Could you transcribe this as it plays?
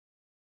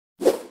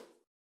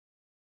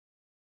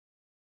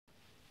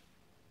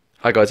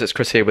Hi guys, it's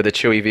Chris here with the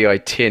Chuwi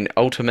Vi10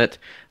 Ultimate.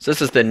 So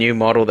this is the new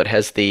model that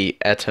has the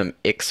Atom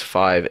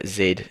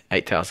X5Z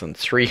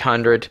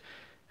 8300.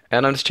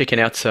 And I'm just checking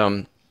out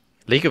some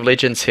League of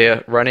Legends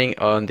here running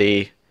on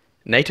the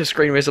native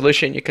screen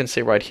resolution you can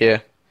see right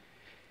here.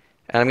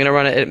 And I'm going to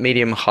run it at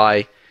medium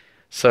high.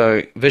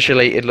 So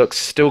visually it looks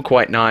still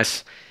quite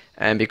nice.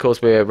 And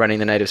because we're running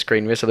the native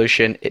screen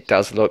resolution, it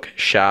does look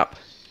sharp.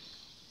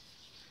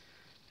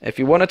 If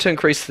you wanted to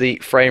increase the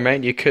frame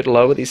rate, you could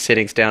lower these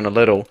settings down a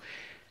little.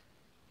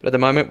 But at the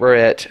moment we're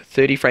at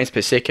 30 frames per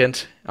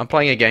second. I'm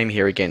playing a game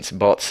here against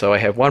bots, so I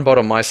have one bot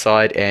on my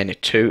side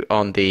and two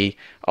on the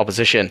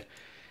opposition.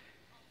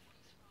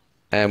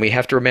 And we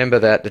have to remember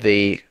that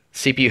the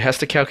CPU has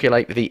to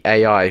calculate the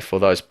AI for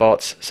those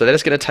bots, so that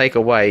is going to take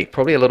away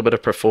probably a little bit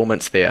of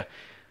performance there.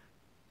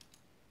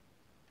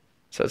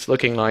 So it's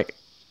looking like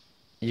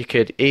you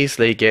could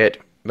easily get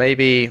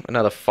maybe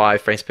another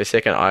 5 frames per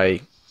second,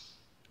 I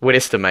would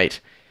estimate,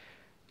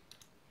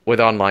 with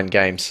online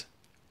games.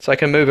 So I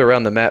can move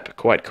around the map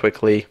quite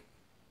quickly.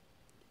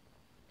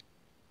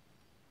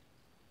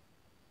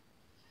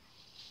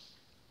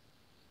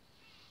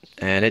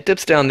 And it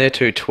dips down there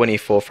to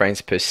 24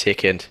 frames per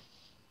second.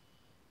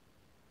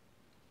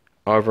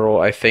 Overall,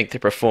 I think the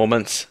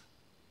performance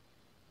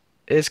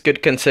is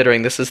good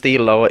considering this is the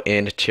lower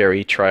end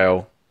Cherry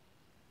Trail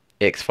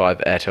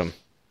X5 Atom.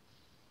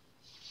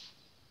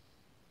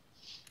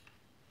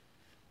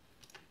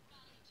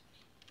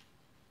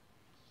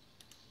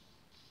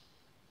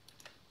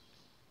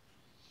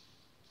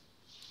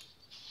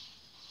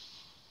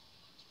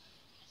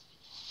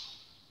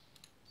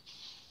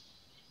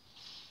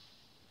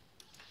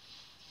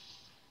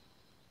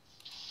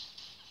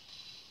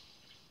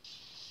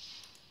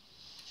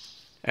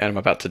 And I'm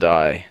about to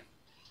die.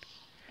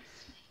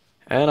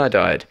 And I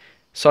died.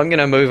 So I'm going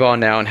to move on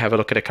now and have a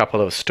look at a couple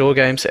of store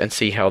games and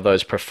see how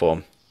those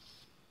perform.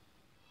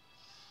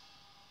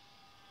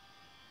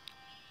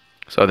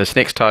 So this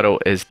next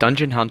title is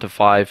Dungeon Hunter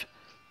 5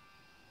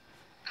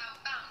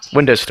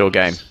 Windows Store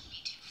game.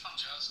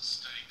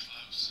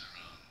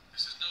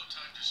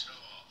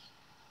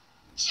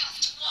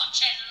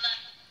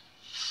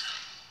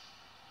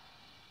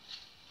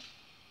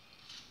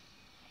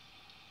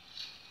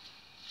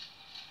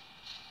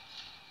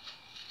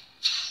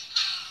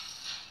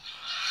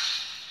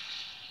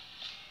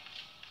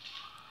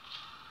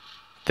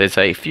 There's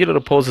a few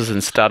little pauses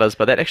and stutters,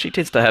 but that actually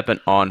tends to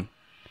happen on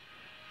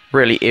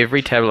really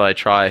every tablet I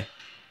try.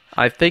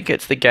 I think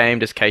it's the game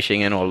just caching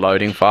in or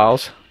loading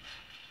files.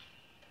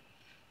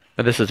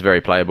 But this is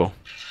very playable.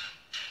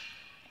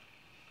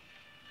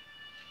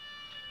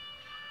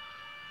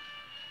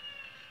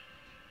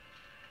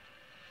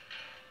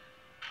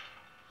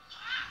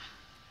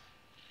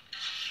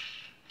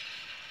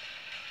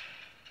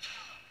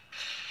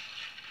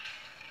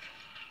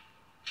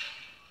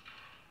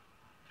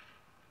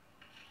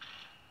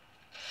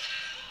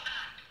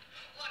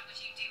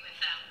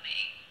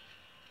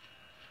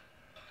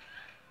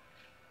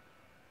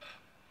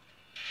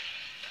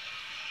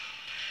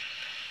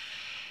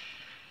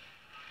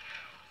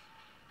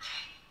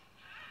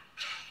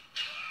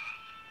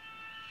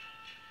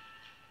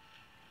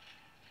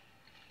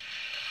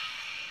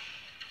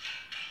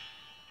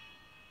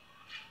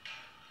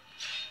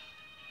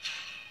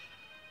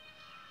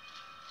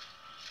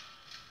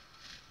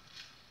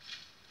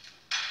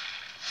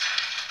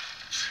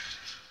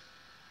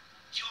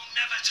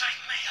 Take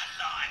me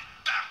alive,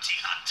 bounty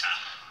hunter!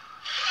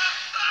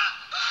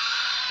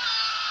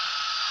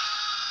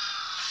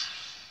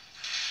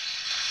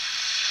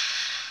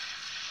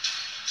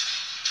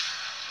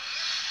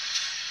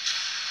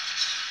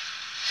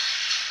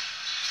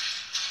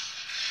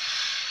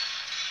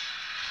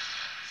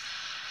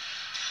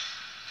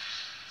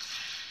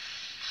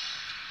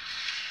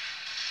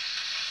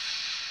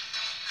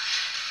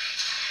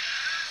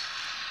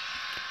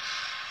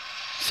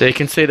 So you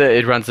can see that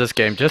it runs this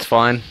game just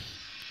fine.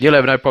 You'll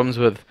have no problems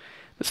with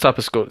this type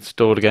of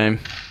stored game.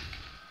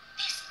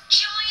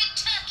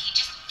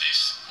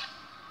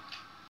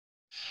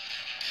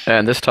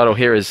 And this title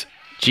here is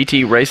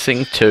GT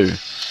Racing 2.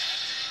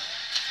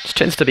 Which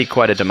tends to be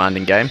quite a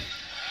demanding game.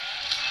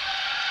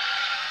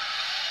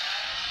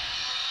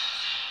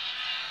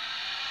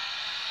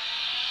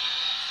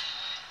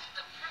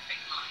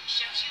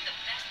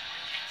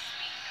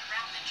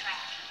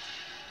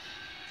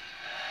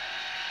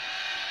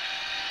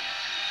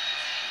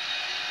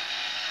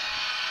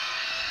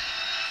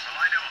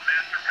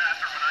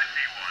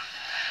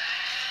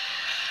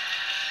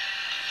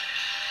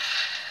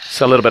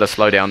 So a little bit of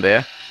slowdown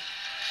there.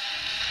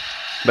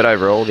 But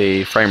overall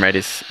the frame rate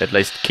is at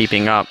least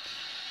keeping up.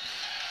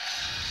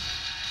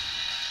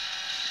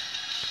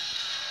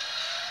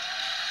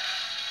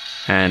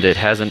 And it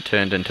hasn't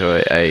turned into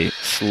a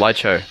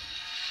slideshow.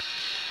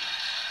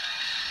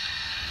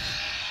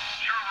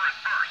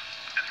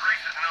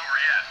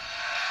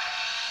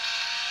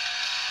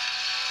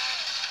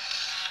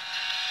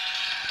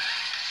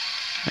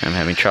 I'm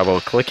having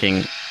trouble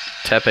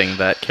tapping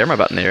that camera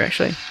button there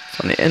actually. It's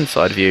on the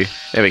inside view.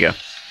 There we go.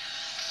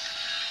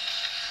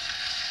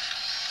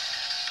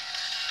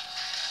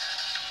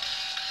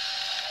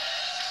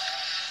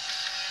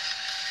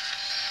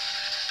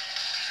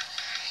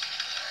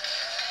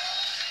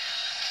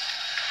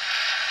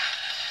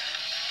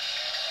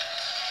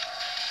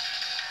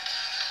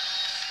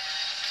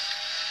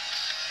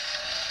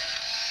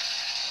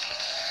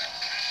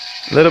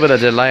 A little bit of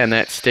delay in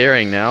that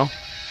steering now.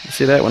 You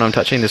see that when I'm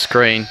touching the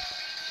screen?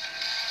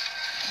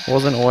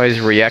 Wasn't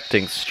always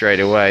reacting straight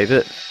away,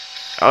 but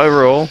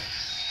overall,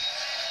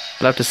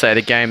 I'd have to say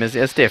the game is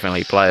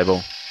definitely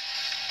playable.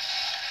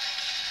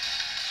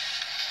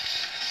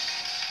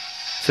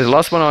 So the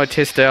last one I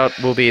test out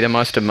will be the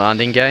most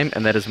demanding game,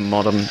 and that is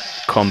Modern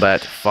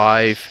Combat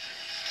 5,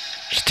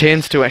 which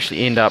tends to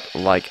actually end up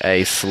like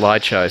a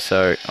slideshow.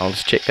 So I'll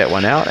just check that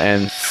one out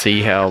and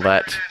see how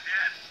that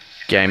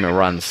game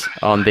runs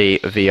on the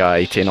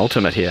Vi10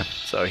 Ultimate here.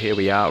 So here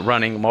we are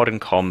running Modern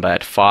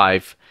Combat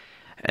 5,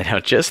 and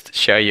I'll just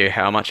show you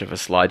how much of a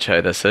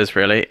slideshow this is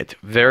really. It's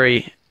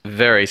very,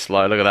 very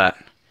slow. Look at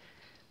that.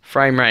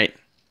 Frame rate.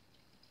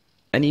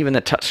 And even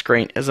the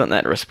touchscreen isn't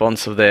that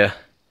responsive there.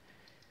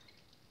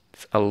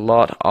 It's a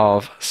lot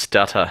of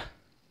stutter.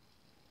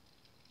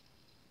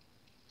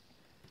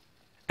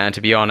 And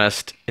to be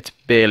honest, it's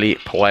barely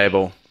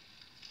playable.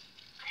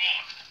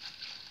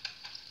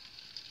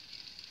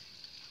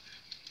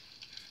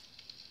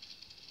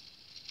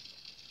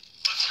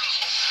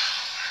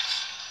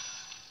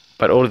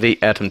 But all of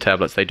the Atom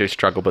tablets, they do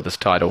struggle with this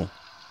title.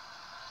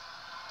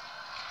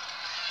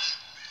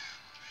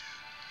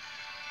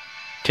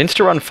 Tends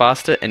to run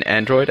faster in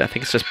Android. I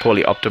think it's just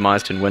poorly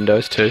optimized in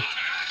Windows too.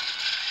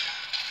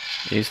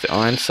 Use the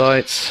iron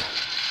sights.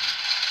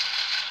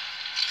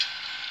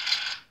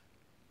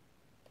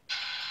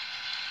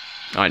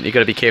 Alright, you've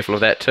got to be careful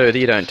of that too, that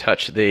you don't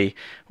touch the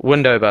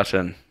window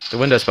button, the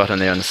Windows button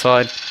there on the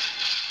side.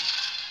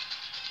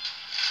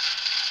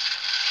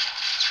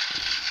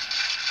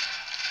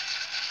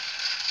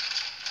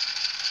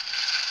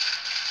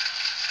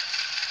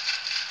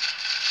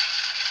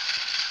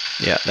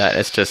 Yeah, that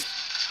is just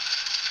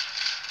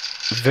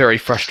very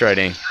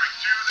frustrating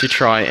to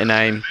try and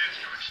aim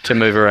to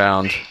move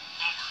around.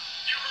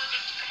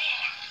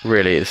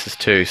 Really, this is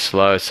too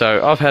slow.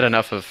 So I've had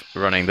enough of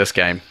running this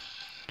game.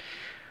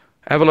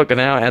 Have a look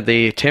now at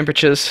the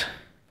temperatures.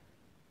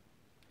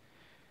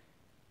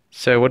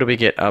 So what do we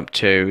get up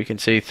to? We can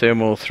see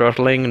thermal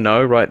throttling,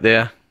 no, right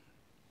there.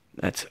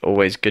 That's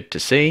always good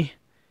to see.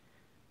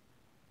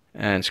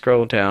 And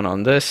scroll down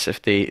on this if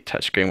the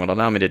touchscreen will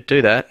allow me to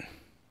do that.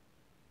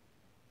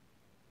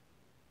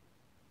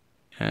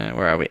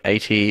 Where are we?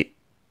 80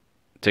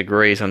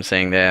 degrees I'm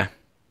seeing there.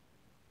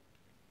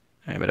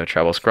 A bit of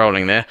trouble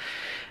scrolling there.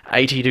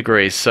 80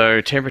 degrees,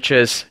 so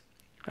temperatures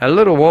a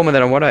little warmer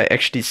than what I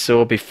actually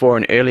saw before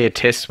in earlier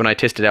tests when I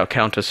tested out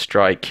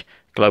Counter-Strike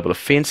Global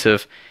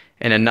Offensive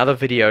in another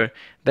video.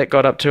 That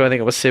got up to, I think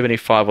it was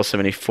 75 or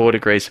 74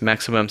 degrees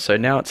maximum, so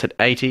now it's at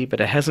 80, but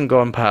it hasn't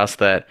gone past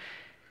that,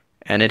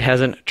 and it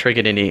hasn't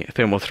triggered any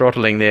thermal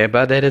throttling there,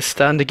 but that is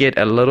starting to get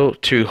a little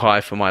too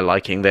high for my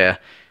liking there.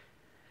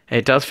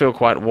 It does feel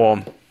quite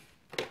warm.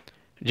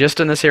 Just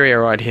in this area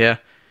right here.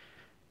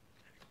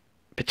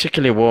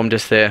 Particularly warm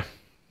just there.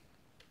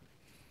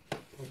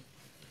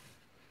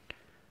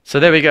 So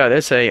there we go.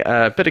 There's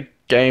a bit of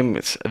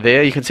games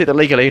there. You can see that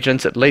League of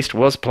Legends at least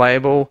was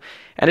playable.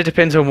 And it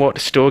depends on what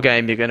store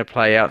game you're going to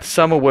play out.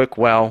 Some will work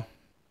well,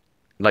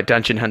 like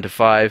Dungeon Hunter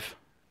 5.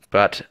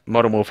 But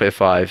Modern Warfare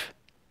 5,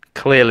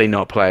 clearly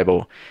not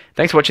playable.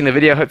 Thanks for watching the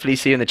video. Hopefully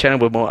see you in the channel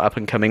with more up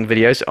and coming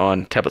videos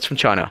on tablets from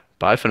China.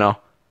 Bye for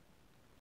now.